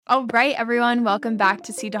All right, everyone, welcome back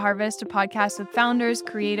to Seed to Harvest, a podcast with founders,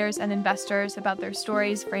 creators, and investors about their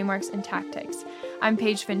stories, frameworks, and tactics. I'm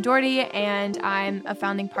Paige Finn-Doherty, and I'm a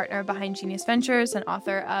founding partner behind Genius Ventures and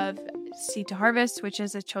author of Seed to Harvest, which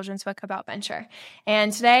is a children's book about venture.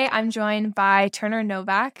 And today I'm joined by Turner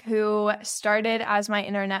Novak, who started as my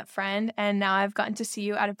internet friend, and now I've gotten to see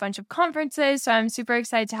you at a bunch of conferences. So I'm super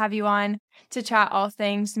excited to have you on to chat all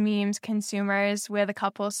things memes, consumers, with a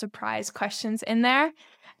couple of surprise questions in there.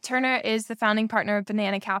 Turner is the founding partner of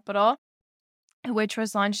Banana Capital, which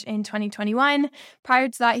was launched in 2021. Prior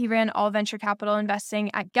to that, he ran all venture capital investing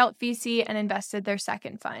at Gelt VC and invested their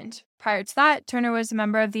second fund. Prior to that, Turner was a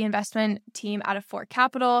member of the investment team out of Fort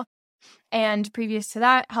Capital, and previous to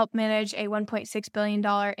that, helped manage a $1.6 billion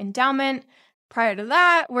endowment. Prior to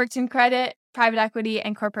that, worked in credit, private equity,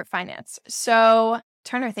 and corporate finance. So,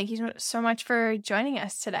 Turner, thank you so much for joining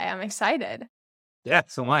us today. I'm excited. Yeah,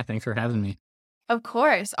 so am I. Thanks for having me. Of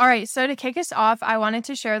course. All right. So to kick us off, I wanted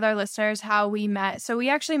to share with our listeners how we met. So we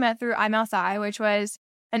actually met through iMouthI, which was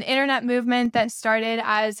an internet movement that started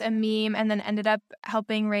as a meme and then ended up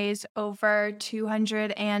helping raise over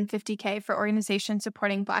 $250K for organizations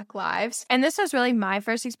supporting Black lives. And this was really my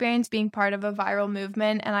first experience being part of a viral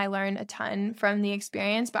movement, and I learned a ton from the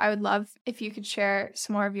experience. But I would love if you could share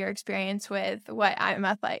some more of your experience with what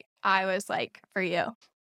iMouthI was like for you.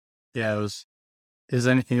 Yeah, it was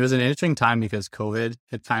an interesting time because COVID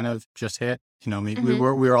had kind of just hit. You know, we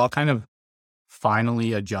were all kind of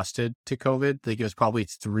finally adjusted to COVID. I think it was probably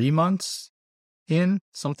 3 months in,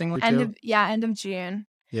 something like that. End of June.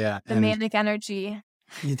 Yeah. The manic energy.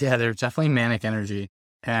 Yeah, there's definitely manic energy.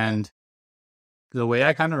 And the way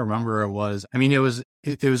I kind of remember it was, I mean, it was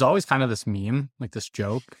always kind of this meme, like this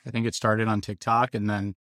joke. I think it started on TikTok, and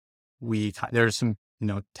then there's some,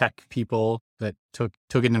 tech people that took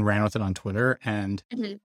it and ran with it on Twitter. And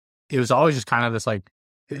it was always just kind of this, like,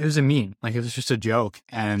 it was a meme, like it was just a joke.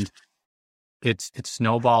 And it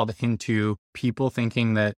snowballed into people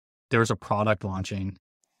thinking that there was a product launching.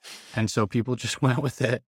 And so people just went with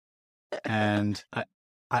it. And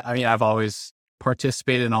I mean, I've always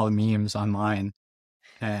participated in all the memes online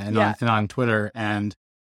and on Twitter. And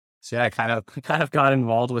so yeah, I kind of got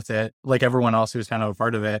involved with it, like everyone else who was kind of a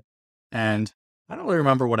part of it. And I don't really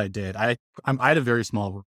remember what I did. I had a very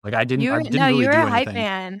small, like I didn't really do anything. You were a hype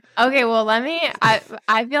man. Okay, well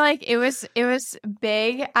I feel like it was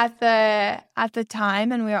big at the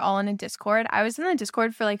time, and we were all in a Discord. I was in the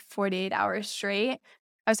Discord for like 48 hours straight.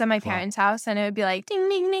 I was at my parents' house, and it would be like ding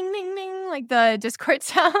ding ding ding ding, like the Discord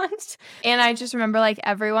sounds. And I just remember like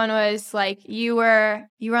everyone was like, you were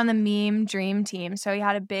on the meme dream team. So you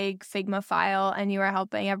had a big Figma file, and you were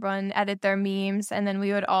helping everyone edit their memes, and then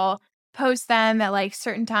we would all post them at like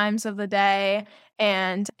certain times of the day.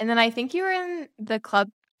 And then I think you were in the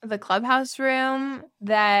clubhouse room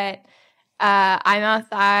that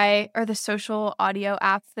iMouthI, or the social audio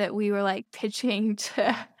app that we were like pitching to.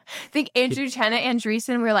 I think Andrew Chen and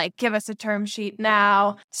Andreessen were like, give us a term sheet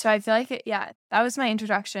now. So I feel like that was my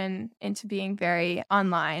introduction into being very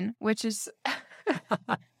online, which is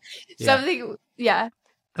something. Yeah.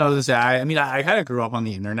 I was gonna say, I kind of grew up on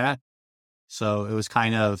the internet, so it was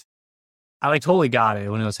kind of, I like totally got it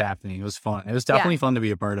when it was happening. It was fun. It was definitely fun to be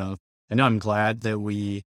a part of. And I'm glad that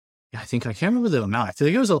I can't remember the amount. I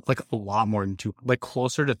think it was like a lot more than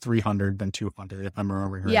closer to 300 than 200, if I'm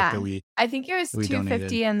remembering right. Yeah, I think it was 250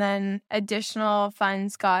 donated. And then additional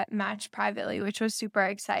funds got matched privately, which was super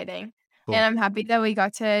exciting. Cool. And I'm happy that we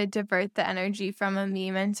got to divert the energy from a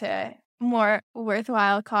meme into more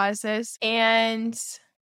worthwhile causes. And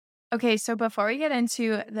okay, so before we get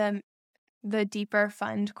into the deeper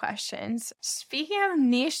fund questions, speaking of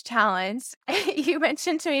niche talents, you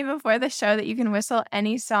mentioned to me before the show that you can whistle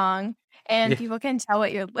any song and people can tell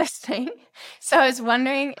what you're listening. So I was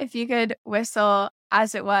wondering if you could whistle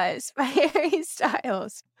As It Was by Harry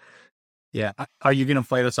Styles. Yeah. Are you going to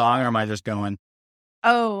play the song, or am I just going?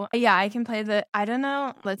 Oh, yeah, I can play I don't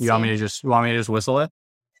know. Let's see. You want me to just whistle it?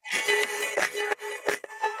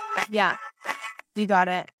 Yeah. You got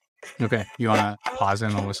it. Okay. You want to pause it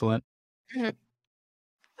and I'll whistle it?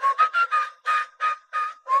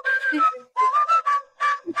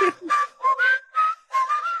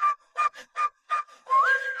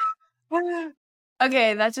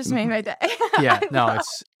 Okay, that just made my day. Yeah, no,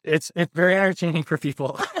 it's very entertaining for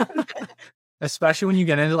people, especially when you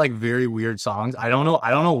get into like very weird songs. I don't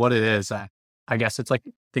know what it is. I guess it's like,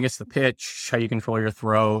 I think it's the pitch, how you control your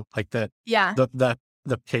throat, like the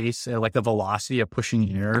pace, like the velocity of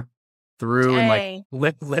pushing air through and like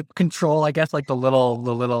Dang. lip control, I guess, like the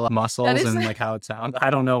little muscles and like like how it sounds.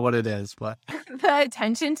 I don't know what it is, but the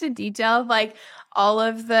attention to detail of like all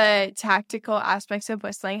of the tactical aspects of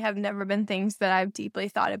whistling have never been things that I've deeply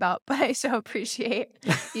thought about, but I so appreciate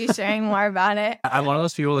you sharing more about it. I'm one of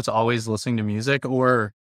those people that's always listening to music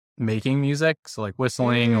or making music. So like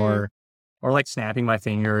whistling Mm, or like snapping my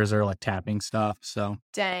fingers or like tapping stuff. So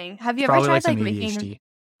dang. Have you it's ever probably like tried some like making ADHD.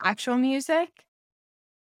 actual music?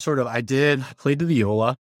 Sort of. I played the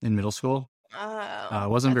viola in middle school. Oh, It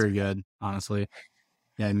wasn't that's very good, honestly.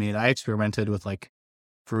 Yeah, I experimented with like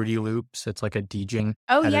Fruity Loops. It's like a DJing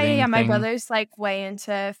oh yeah. editing My thing. brother's like way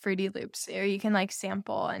into Fruity Loops, or you can like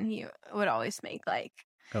sample, and he would always make like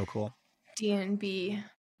Oh, cool. D&B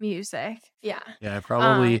music. Yeah. Yeah,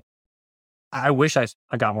 Um, I wish I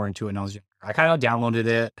got more into it when I was younger. I kind of downloaded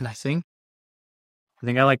it and I think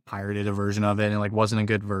I like pirated a version of it and it like wasn't a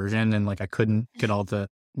good version and like I couldn't get all the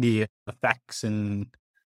effects and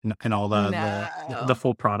all the no.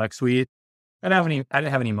 full product suite. I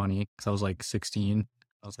didn't have any money because I was like 16.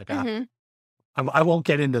 I was like, Hmm. I won't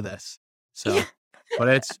get into this. Yeah. So,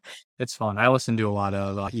 but it's fun. I listen to a lot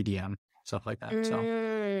of EDM stuff like that.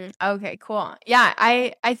 So Okay, cool. Yeah,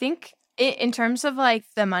 I think in terms of like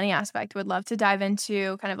the money aspect, would love to dive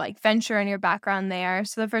into kind of like venture and your background there.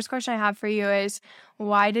 So the first question I have for you is,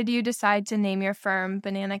 why did you decide to name your firm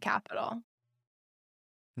Banana Capital?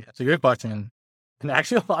 yeah, it's a good question. And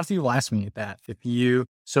actually, a lot of people ask me that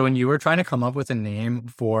so when you were trying to come up with a name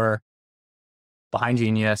for Behind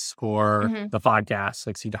Genius or Hmm. the podcast,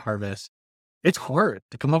 like Seed to Harvest, it's hard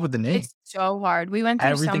to come up with the name. It's so hard. We went through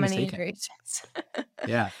so Everything is many taken. iterations.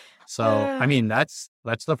 Yeah. So, I mean, that's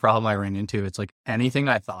the problem I ran into. It's like anything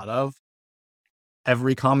I thought of,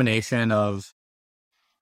 every combination of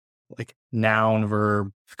like noun,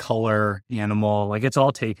 verb, color, animal, like it's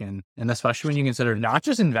all taken. And especially when you consider not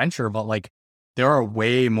just in venture, but like there are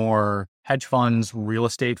way more hedge funds, real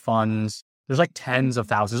estate funds. There's like tens of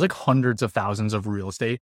thousands, there's like hundreds of thousands of real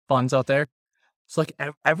estate funds out there. It's like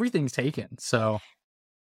everything's taken. So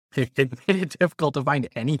it made it difficult to find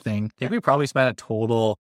anything. I think we probably spent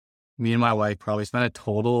me and my wife probably spent a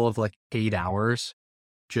total of like 8 hours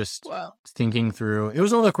just Wow. thinking through. It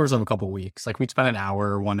was over the course of a couple of weeks. Like we'd spend an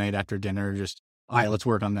hour one night after dinner, just, all right, let's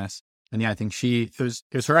work on this. And yeah, I think it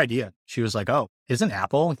was her idea. She was like, oh, isn't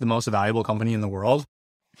Apple like the most valuable company in the world?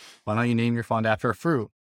 Why don't you name your fund after a fruit?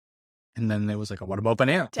 And then it was like, oh, what about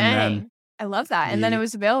banana? And then Dang. I love that. And then it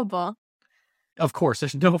was available. of course,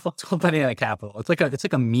 there's no fund's called Banana Capital. It's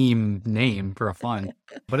like a meme name for a fund,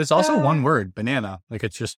 but it's also one word, banana. Like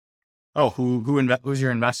it's just, oh, who's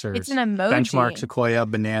your investors? It's an emoji. Benchmark, Sequoia,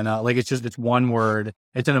 banana. Like it's one word.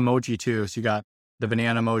 It's an emoji too. So you got the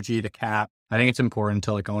banana emoji, the cat. I think it's important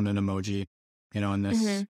to like own an emoji,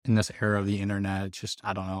 in this era of the internet. It's just,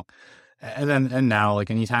 I don't know. And now like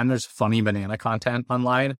anytime there's funny banana content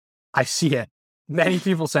online, I see it. Many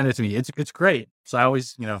people send it to me. It's great. So I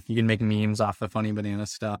always, you can make memes off the funny banana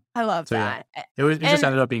stuff. I love So that. yeah, it just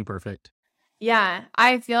ended up being perfect. Yeah,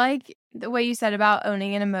 I feel like the way you said about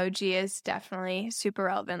owning an emoji is definitely super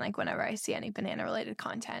relevant. Like whenever I see any banana related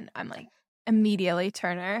content, I'm like immediately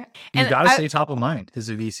Turner. You And got to stay top of mind as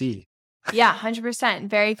a VC. yeah, 100%.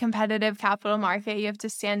 Very competitive capital market. You have to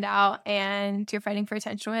stand out and you're fighting for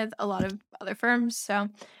attention with a lot of other firms. So,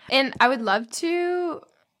 and I would love to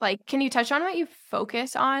can you touch on what you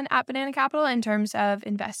focus on at Banana Capital in terms of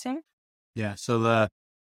investing? Yeah. So the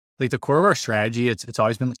core of our strategy, it's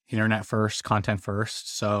always been like internet first, content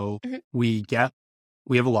first. So we have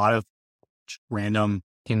a lot of random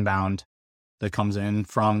inbound that comes in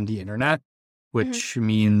from the internet, which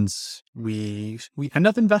means we end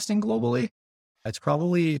up investing globally. It's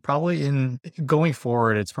probably in going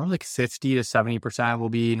forward, it's probably like 50 to 70% will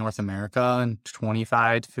be North America and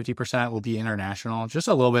 25 to 50% will be international, just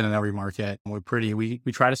a little bit in every market. We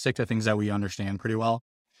try to stick to things that we understand pretty well.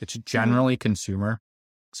 It's generally consumer.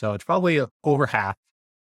 So it's probably over half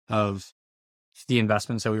of the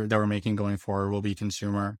investments that we're making going forward will be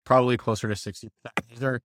consumer, probably closer to 60%. These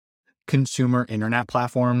are consumer internet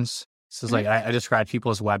platforms. This is like, I describe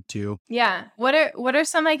people as Web 2. Yeah. What are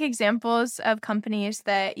some examples of companies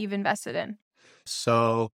that you've invested in?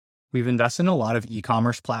 So we've invested in a lot of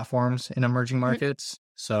e-commerce platforms in emerging markets.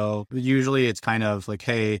 So usually it's kind of like,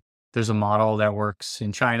 hey, there's a model that works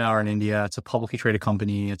in China or in India. It's a publicly traded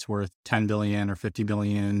company. It's worth 10 billion or 50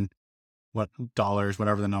 billion dollars,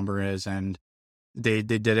 whatever the number is. And they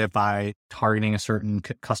did it by targeting a certain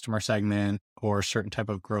customer segment or a certain type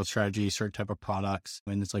of growth strategy, certain type of products.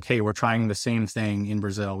 And it's like, hey, we're trying the same thing in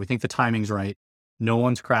Brazil. We think the timing's right. No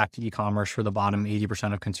one's cracked e-commerce for the bottom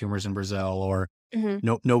 80% of consumers in Brazil, or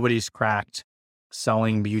nobody's cracked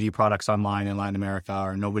selling beauty products online in Latin America,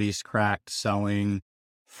 or nobody's cracked selling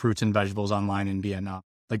fruits and vegetables online in Vietnam.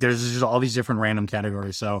 Like there's just all these different random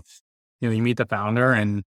categories. So, you meet the founder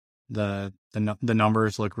and the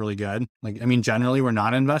numbers look really good. Like, I mean, generally we're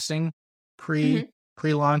not investing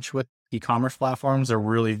pre-launch with e-commerce platforms. They're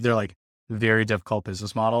like very difficult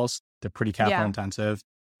business models. They're pretty capital intensive,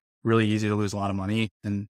 really easy to lose a lot of money.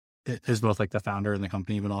 And it is both like the founder and the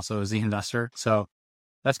company, but also as the investor. So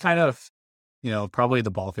that's kind of, probably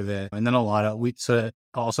the bulk of it. And then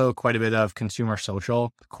also quite a bit of consumer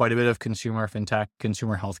social, quite a bit of consumer fintech,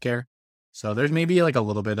 consumer healthcare. So there's maybe like a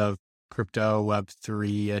little bit of crypto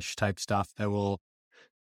Web3-ish type stuff that we'll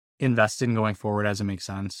invest in going forward as it makes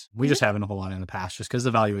sense. We just haven't a whole lot in the past just because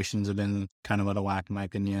the valuations have been kind of out of whack, in my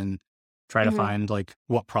opinion. Try to find like,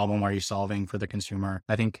 what problem are you solving for the consumer?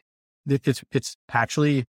 I think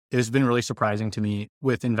it's been really surprising to me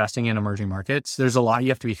with investing in emerging markets. There's a lot you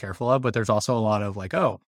have to be careful of, but there's also a lot of like,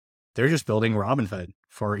 oh, they're just building Robinhood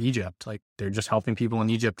for Egypt. Like they're just helping people in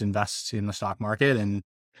Egypt invest in the stock market and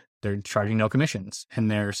they're charging no commissions.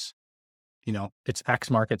 And there's, it's X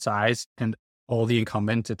market size and all the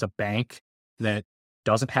incumbents, it's a bank that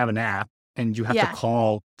doesn't have an app and you have to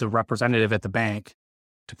call the representative at the bank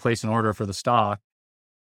to place an order for the stock.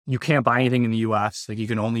 You can't buy anything in the US. Like you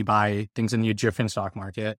can only buy things in the Egyptian stock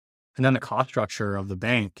market. And then the cost structure of the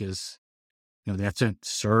bank is, they have to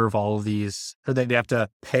serve all of these, or they have to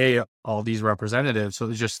pay all these representatives. So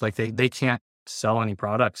it's just like they can't sell any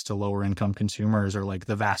products to lower income consumers or like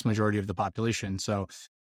the vast majority of the population. So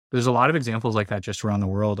there's a lot of examples like that just around the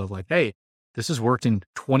world of like, hey, this has worked in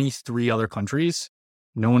 23 other countries.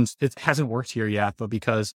 It hasn't worked here yet, but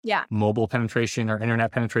because mobile penetration or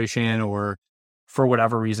internet penetration, or for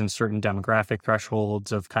whatever reason, certain demographic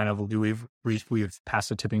thresholds of kind of we've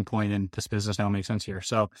passed a tipping point and this business now makes sense here.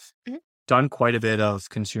 So done quite a bit of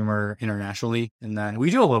consumer internationally. And then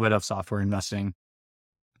we do a little bit of software investing,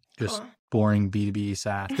 just boring B2B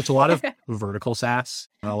SaaS. It's a lot of vertical SaaS.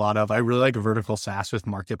 I really like vertical SaaS with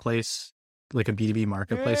marketplace, like a B2B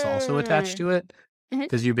marketplace also attached to it.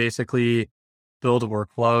 Because you basically build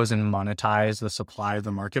workflows and monetize the supply of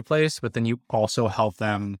the marketplace, but then you also help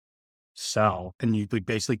them sell and you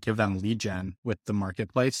basically give them lead gen with the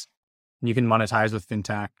marketplace. And you can monetize with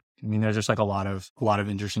fintech. I mean, there's just like a lot of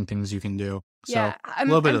interesting things you can do. So a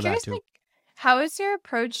little bit of that too. How is your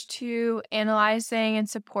approach to analyzing and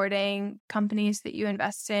supporting companies that you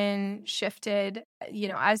invest in shifted,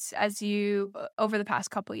 as you over the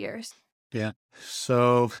past couple of years? Yeah.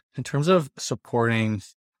 So in terms of supporting,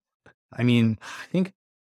 I mean, I think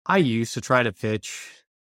I used to try to pitch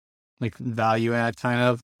like value add kind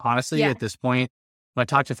of. Honestly, at this point, when I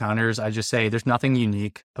talk to founders, I just say there's nothing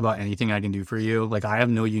unique about anything I can do for you. Like I have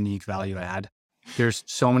no unique value add. There's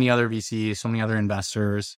so many other VCs, so many other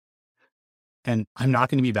investors, and I'm not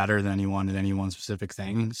going to be better than anyone at any one specific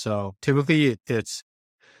thing. So typically it's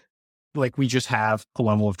like we just have a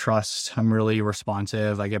level of trust. I'm really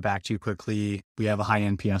responsive. I get back to you quickly. We have a high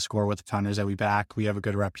NPS score with the founders that we back. We have a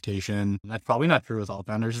good reputation. That's probably not true with all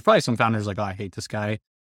founders. There's probably some founders like, oh, I hate this guy.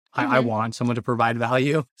 I want someone to provide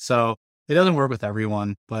value. So it doesn't work with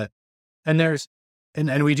everyone, but, and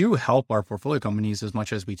we do help our portfolio companies as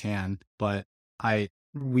much as we can, but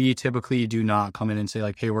we typically do not come in and say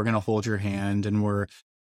like, hey, we're going to hold your hand and we're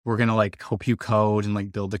going to like help you code and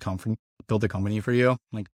like build the company for you.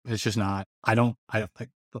 Like, it's just not, I don't like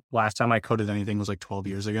the last time I coded anything was like 12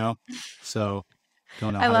 years ago. So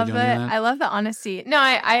don't know. I love the honesty. No,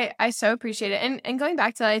 I so appreciate it. And going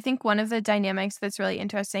back to that, I think one of the dynamics that's really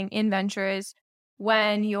interesting in venture is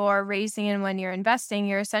when you're raising and when you're investing,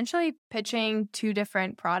 you're essentially pitching two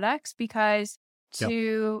different products because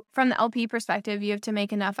from the LP perspective, you have to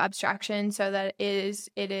make enough abstraction so that it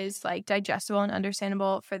is like digestible and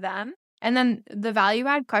understandable for them. And then the value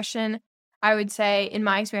add question, I would say, in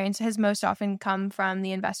my experience, has most often come from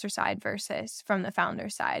the investor side versus from the founder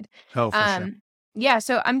side. Oh, for sure. Yeah.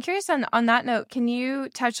 So I'm curious on that note, can you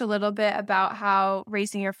touch a little bit about how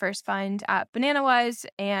raising your first fund at Banana was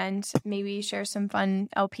and maybe share some fun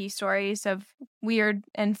LP stories of weird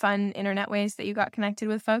and fun internet ways that you got connected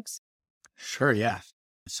with folks? Sure. Yeah.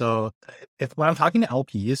 So when I'm talking to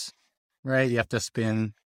LPs, right, you have to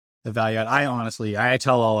spin the value out. I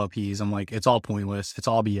tell all LPs, I'm like, it's all pointless. It's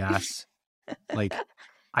all BS. Like,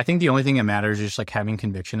 I think the only thing that matters is just like having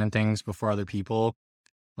conviction in things before other people.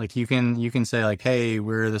 Like you can say like, hey,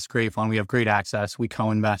 we're this great fund. We have great access. We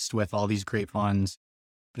co-invest with all these great funds.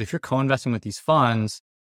 But if you're co-investing with these funds,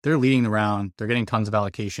 they're leading the round. They're getting tons of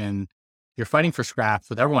allocation. You're fighting for scraps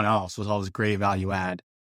with everyone else with all this great value add.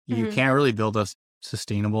 You can't really build a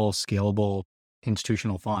sustainable, scalable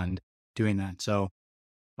institutional fund doing that. So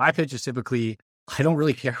my pitch is typically I don't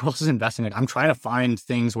really care who else is investing. Like, I'm trying to find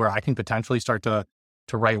things where I can potentially start to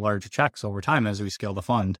write large checks over time as we scale the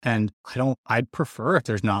fund. And I'd prefer if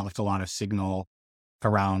there's not like a lot of signal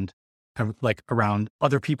around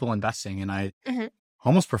other people investing. And I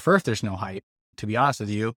almost prefer if there's no hype, to be honest with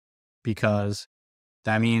you, because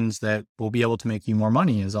that means that we'll be able to make you more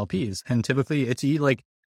money as LPs. And typically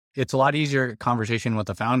it's a lot easier conversation with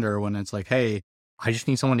the founder when it's like, hey, I just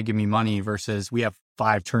need someone to give me money versus we have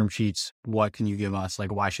 5 term sheets. What can you give us?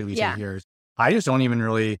 Like, why should we take yours? I just don't even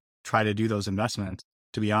really try to do those investments,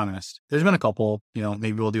 to be honest. There's been a couple,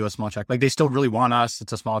 maybe we'll do a small check. Like, they still really want us.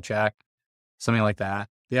 It's a small check, something like that.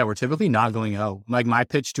 Yeah, we're typically not going out. Like, my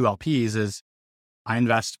pitch to LPs is I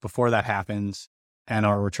invest before that happens and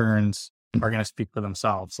our returns are going to speak for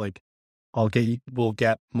themselves. Like, we'll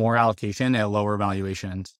get more allocation at lower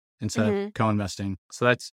valuations instead of co-investing. So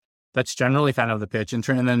that's generally kind of the pitch. And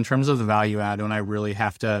then in terms of the value add, when I really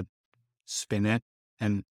have to spin it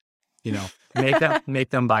and, make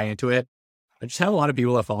them buy into it, I just have a lot of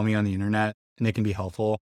people that follow me on the internet and they can be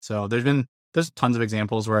helpful. So there's tons of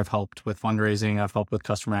examples where I've helped with fundraising. I've helped with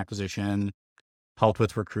customer acquisition, helped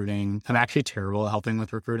with recruiting. I'm actually terrible at helping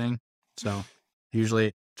with recruiting. So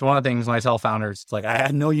usually it's one of the things when I tell founders, it's like, I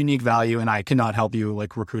had no unique value and I cannot help you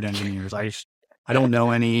like recruit engineers. I don't know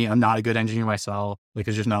any. I'm not a good engineer myself. Like,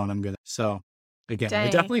 it's just not what I'm good at. So again,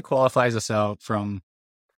 it definitely qualifies us out from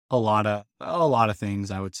a lot of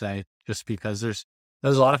things, I would say, just because there's a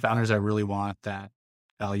lot of founders that really want that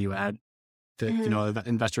value add that, the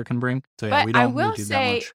investor can bring. So yeah, but we don't I will really do say,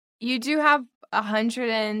 that much. you do have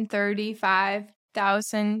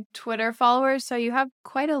 135,000 Twitter followers. So you have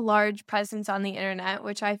quite a large presence on the internet,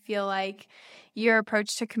 which I feel like your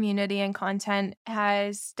approach to community and content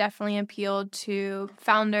has definitely appealed to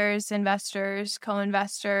founders, investors,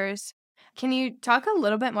 co-investors. Can you talk a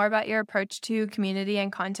little bit more about your approach to community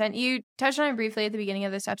and content? You touched on it briefly at the beginning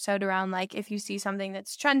of this episode around like, if you see something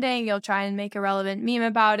that's trending, you'll try and make a relevant meme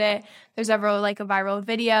about it. There's ever like a viral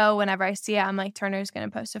video. Whenever I see it, I'm like, Turner's going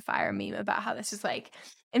to post a fire meme about how this is like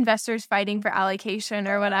investors fighting for allocation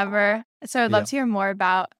or whatever. So I'd love to hear more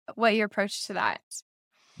about what your approach to that is.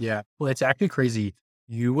 Yeah. Well, it's actually crazy.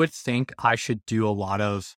 You would think I should do a lot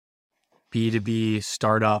of B2B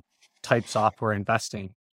startup type software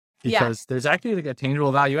investing because there's actually like a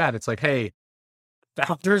tangible value add. It's like, hey,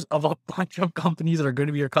 founders of a bunch of companies that are going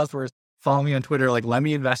to be your customers, follow me on Twitter. Like, let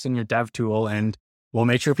me invest in your dev tool and we'll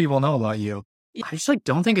make sure people know about you. I just like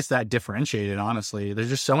don't think it's that differentiated, honestly. There's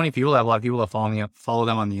just so many people that have a lot of people that follow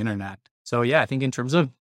them on the internet. So yeah, I think in terms of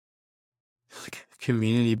like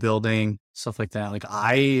community building, stuff like that, like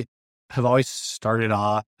I have always started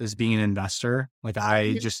off as being an investor. Like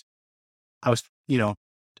I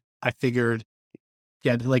figured,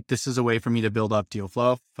 like this is a way for me to build up deal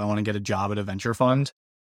flow. If I want to get a job at a venture fund,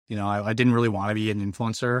 I didn't really want to be an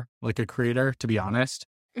influencer, like a creator, to be honest.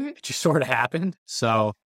 It just sort of happened.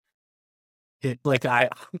 So it like, I've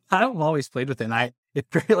always played with it. And it's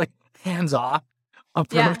very like hands off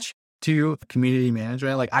approach to community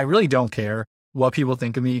management. Like I really don't care what people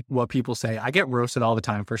think of me, what people say. I get roasted all the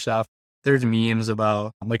time for stuff. There's memes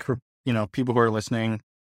about like, for, people who are listening.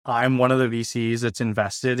 I'm one of the VCs that's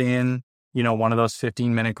invested in, one of those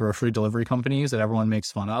 15-minute grocery delivery companies that everyone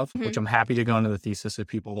makes fun of, which I'm happy to go into the thesis if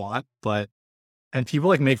people want, and people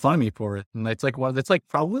like make fun of me for it. And it's like, it's like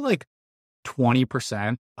probably like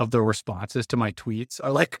 20% of the responses to my tweets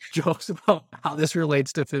are like jokes about how this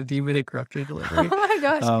relates to 15-minute grocery delivery. Oh my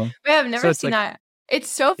gosh. Wait, I've never seen that. It's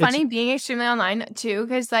so funny being extremely online too,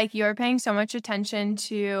 because like you're paying so much attention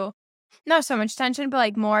to, not so much attention, but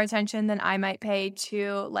like more attention than I might pay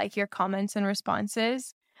to like your comments and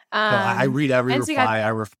responses. I read every reply. I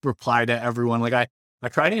reply to everyone. Like I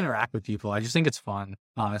try to interact with people. I just think it's fun,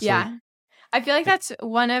 honestly. Yeah. I feel like that's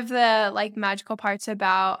one of the like magical parts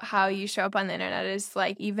about how you show up on the internet is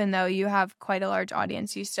like, even though you have quite a large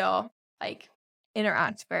audience, you still like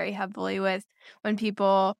interact very heavily with when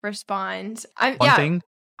people respond. One thing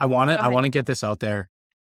I want to get this out there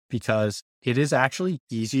because it is actually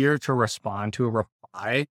easier to respond to a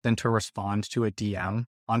reply than to respond to a DM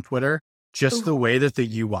on Twitter. Just the way that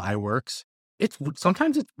the UI works.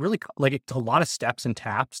 Sometimes it's really like it's a lot of steps and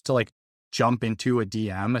taps to like jump into a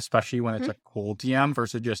DM, especially when it's a cold DM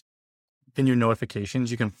versus just in your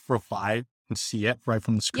notifications, you can reply and see it right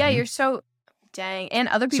from the screen. Yeah, you're so dang. And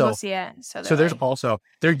other people see it. So there's also,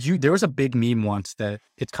 there was a big meme once that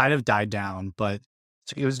it kind of died down, but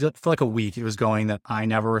it was for like a week. It was going that I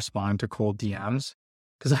never respond to cold DMs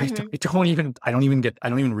because I don't even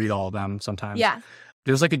read all of them sometimes. Yeah.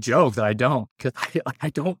 There's like a joke that I don't, because I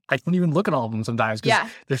don't even look at all of them sometimes because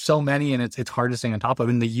there's so many and it's hard to stay on top of.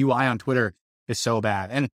 And the UI on Twitter is so bad.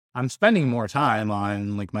 And I'm spending more time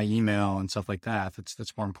on like my email and stuff like that.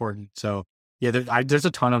 That's more important. So yeah, there's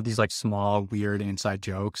a ton of these like small, weird inside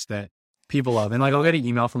jokes that people love. And like, I'll get an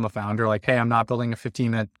email from a founder like, hey, I'm not building a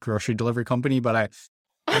 15-minute grocery delivery company, but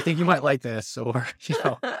I think you might like this. Or,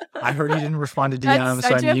 I heard you didn't respond to That's DM, so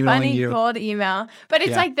such I'm a emailing funny you. cold email. But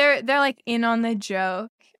it's Yeah. like they're like in on the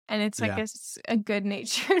joke, and it's like Yeah. a good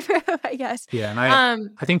natured move, I guess. Yeah. And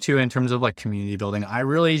Um, I think too, in terms of like community building, I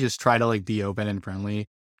really just try to like be open and friendly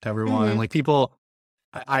to everyone. mhm. Like people,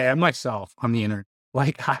 I am myself on the internet.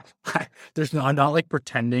 Like there's I'm not like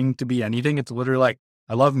pretending to be anything. It's literally like,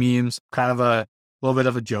 I love memes, kind of a little bit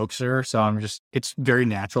of a jokester. So it's very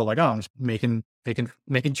natural. Like, oh, I'm just making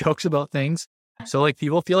jokes about things. So like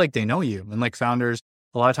people feel like they know you. And like founders,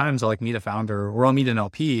 a lot of times I'll like meet a founder or I'll meet an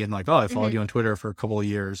LP and like, oh, I followed Mhm. you on Twitter for a couple of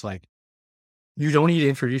years. Like, you don't need to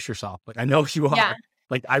introduce yourself. Like, I know who you Yeah. are.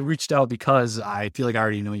 Like, I reached out because I feel like I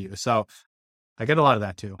already know you. So I get a lot of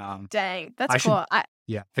that too. Dang, that's I should, cool. I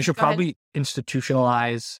should Go ahead. probably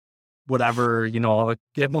institutionalize whatever, I'll like,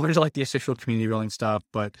 get more into like the official community building stuff,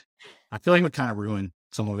 but I feel like it would kind of ruin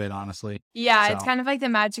some of it, honestly. Yeah, it's So kind of like the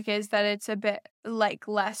magic is that it's a bit like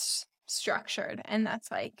less structured, and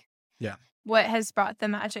that's like yeah. what has brought the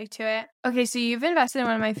magic to it. Okay, so you've invested in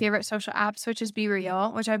one of my favorite social apps, which is Be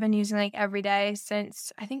Real, which I've been using like every day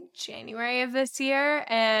since I think January of this year.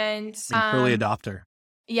 And Early adopter,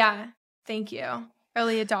 yeah, thank you.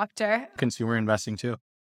 Early adopter. consumer investing too.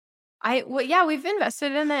 Yeah, we've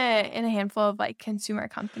invested in a handful of like consumer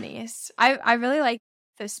companies. I really like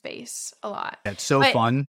this space a lot. It's so But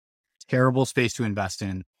fun. Terrible space to invest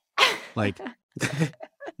in. Like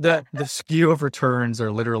the skew of returns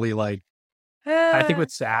are literally like, I think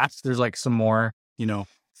with SaaS, there's like some more,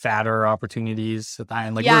 fatter opportunities at the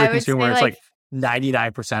end. Like yeah, we're a I would say consumer, it's like like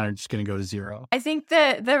 99% are just going to go to zero. I think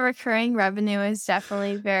the recurring revenue is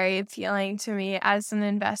definitely very appealing to me as an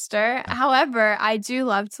investor. However, I do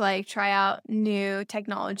love to like try out new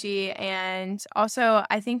technology, and also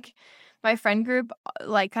I think my friend group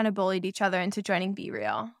like kind of bullied each other into joining Be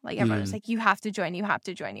Real. Like everyone was like, you have to join, you have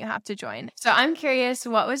to join, you have to join. So I'm curious,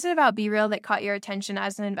 what was it about Be Real that caught your attention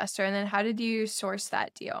as an investor, and then how did you source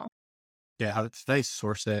that deal? Yeah, how did I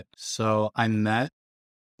source it? So I met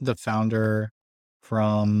the founder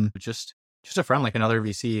from just a friend, like another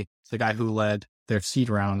VC. It's the guy who led their seed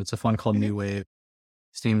round. It's a fund called Mhm. New Wave.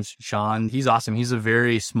 His name's Sean. He's awesome. He's a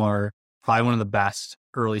very smart, probably one of the best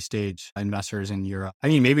early stage investors in Europe. I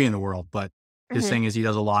mean, maybe in the world, but his Mhm. thing is he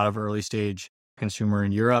does a lot of early stage consumer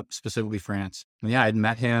in Europe, specifically France. And yeah, I'd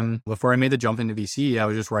met him before I made the jump into VC. I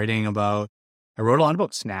was just I wrote a lot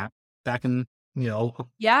about Snap back in, back when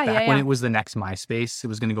Yeah. it was the next MySpace. It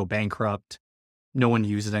was going to go bankrupt. No one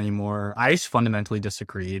uses it anymore. I just fundamentally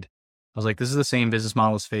disagreed. I was like, this is the same business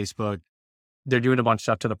model as Facebook. They're doing a bunch of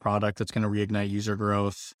stuff to the product that's going to reignite user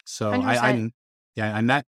growth. So 100%. I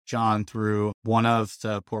met John through one of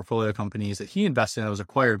the portfolio companies that he invested in that was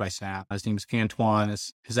acquired by Snap. His name is Antoine.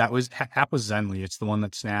 App was Zenly. It's the one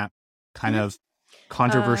that Snap kind of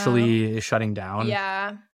controversially is shutting down.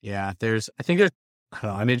 Yeah. Yeah. I don't know.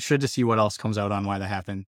 I'm interested to see what else comes out on why that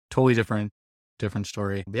happened. Totally different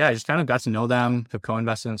story. But yeah, I just kind of got to know them, have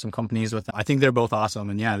co-invested in some companies with them. I think they're both awesome.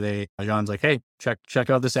 And yeah, John's like, hey, check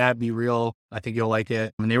out this app, Be Real. I think you'll like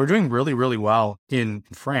it. And they were doing really, really well in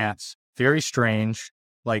France. Very strange.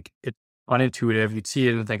 Like it's unintuitive. You'd see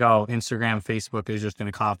it and think, oh, Instagram, Facebook is just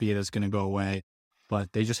going to copy it. It's going to go away.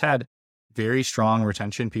 But they just had very strong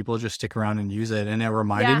retention. People just stick around and use it. And it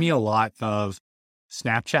reminded me a lot of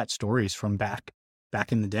Snapchat stories from back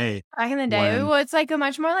in the day. Back in the day. Well, it's like a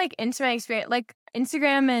much more like intimate experience. Like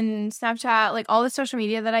Instagram and Snapchat, like all the social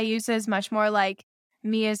media that I use is much more like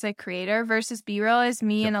me as a creator versus Be Real is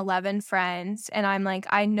me and 11 friends. And I'm like,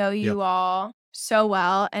 I know you all so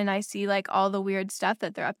well. And I see like all the weird stuff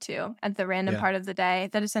that they're up to at the random part of the day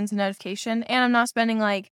that it sends a notification. And I'm not spending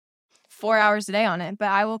like 4 hours a day on it, but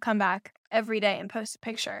I will come back every day and post a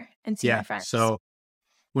picture and see my friends. So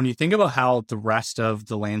when you think about how the rest of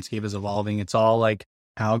the landscape is evolving, it's all like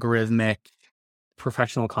algorithmic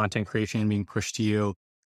professional content creation being pushed to you.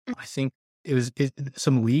 I think it was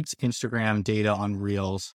some leaked Instagram data on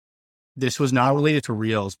Reels. This was not related to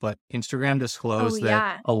Reels, but Instagram disclosed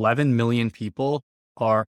that 11 million people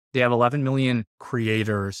they have 11 million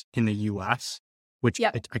creators in the US, which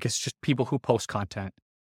I guess just people who post content.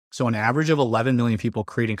 So an average of 11 million people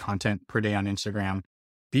creating content per day on Instagram.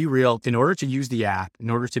 Be Real, in order to use the app, in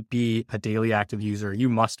order to be a daily active user, you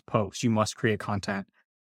must post, you must create content.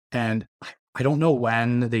 And I don't know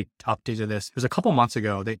when they updated this. It was a couple months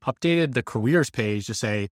ago. They updated the careers page to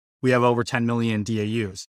say, we have over 10 million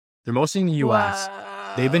DAUs. They're mostly in the US.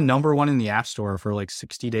 They've been number one in the App Store for like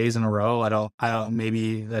 60 days in a row. I don't,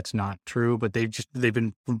 maybe that's not true, but they've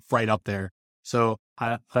been right up there. So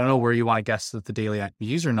I don't know where you want to guess that the daily active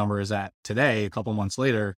user number is at today, a couple months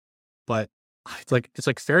later, but it's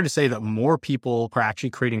like fair to say that more people are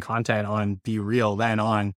actually creating content on Be Real than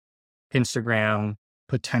on Instagram,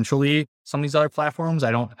 potentially some of these other platforms.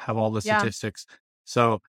 I don't have all the statistics.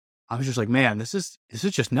 So I was just like, man, this is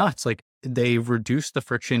just nuts. Like they've reduced the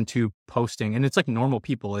friction to posting, and it's like normal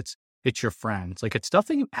people. It's your friends. Like it's stuff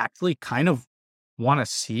that you actually kind of want to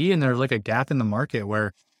see. And there's like a gap in the market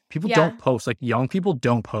where people don't post, like young people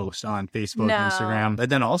don't post on Facebook, Instagram. But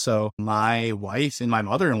then also my wife and my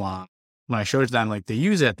mother-in-law, when I showed it to them, like they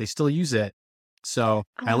use it, they still use it. So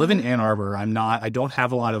I live in Ann Arbor. I don't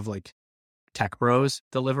have a lot of like tech bros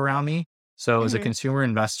that live around me. So as a consumer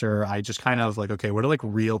investor, I just kind of like, okay, what do like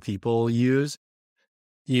real people use?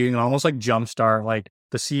 You can almost like jumpstart like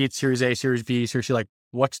the seed, Series A, Series B, Series C, like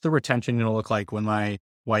what's the retention going to look like when my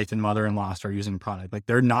wife and mother-in-law start using the product? Like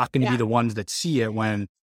they're not going to be the ones that see it when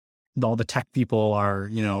all the tech people are,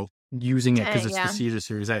 using it because it's the seed or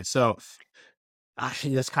Series A. So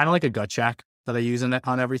that's kind of like a gut check that I use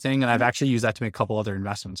on everything. And I've actually used that to make a couple other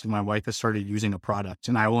investments. And my wife has started using a product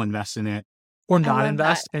and I will invest in it or not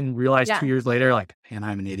invest and realize 2 years later, like, man,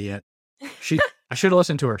 I'm an idiot. I should have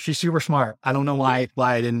listened to her. She's super smart. I don't know why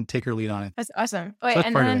I didn't take her lead on it. That's awesome. Wait,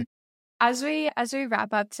 and then as we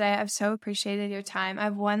wrap up today, I've so appreciated your time. I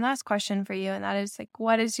have one last question for you, and that is like,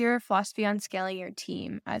 what is your philosophy on scaling your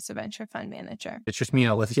team as a venture fund manager? It's just me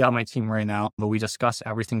and Alithia on my team right now, but we discuss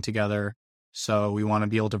everything together. So we want to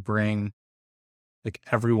be able to bring like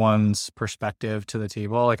everyone's perspective to the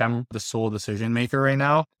table. Like I'm the sole decision maker right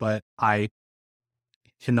now, but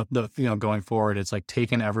going forward, it's like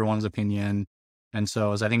taking everyone's opinion. And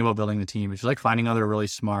so as I think about building the team, it's just like finding other really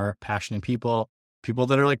smart, passionate people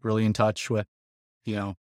that are like really in touch with,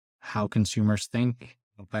 how consumers think,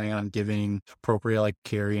 planning on giving appropriate like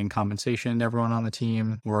carry and compensation to everyone on the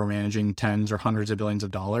team. We're managing tens or hundreds of billions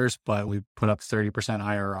of dollars, but we put up 30%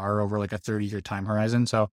 IRR over like a 30-year time horizon.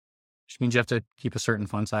 So which means you have to keep a certain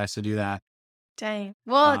fund size to do that. Dang.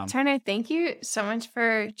 Well, Turner, thank you so much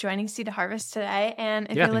for joining Seed to Harvest today. And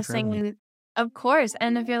if you're listening, of course,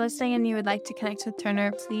 and if you're listening and you would like to connect with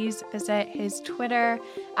Turner, please visit his Twitter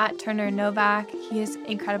at Turner Novak. He has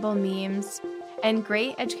incredible memes and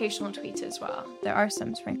great educational tweets as well. There are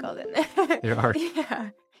some sprinkled in there. There are. Yeah.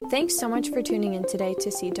 Thanks so much for tuning in today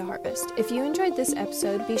to Seed to Harvest. If you enjoyed this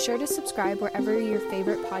episode, be sure to subscribe wherever your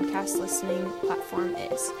favorite podcast listening platform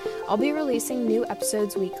is. I'll be releasing new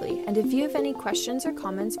episodes weekly, and if you have any questions or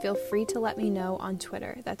comments, feel free to let me know on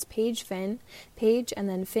Twitter. That's PageFin, Page and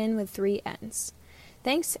then Fin with 3 N's.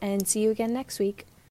 Thanks, and see you again next week.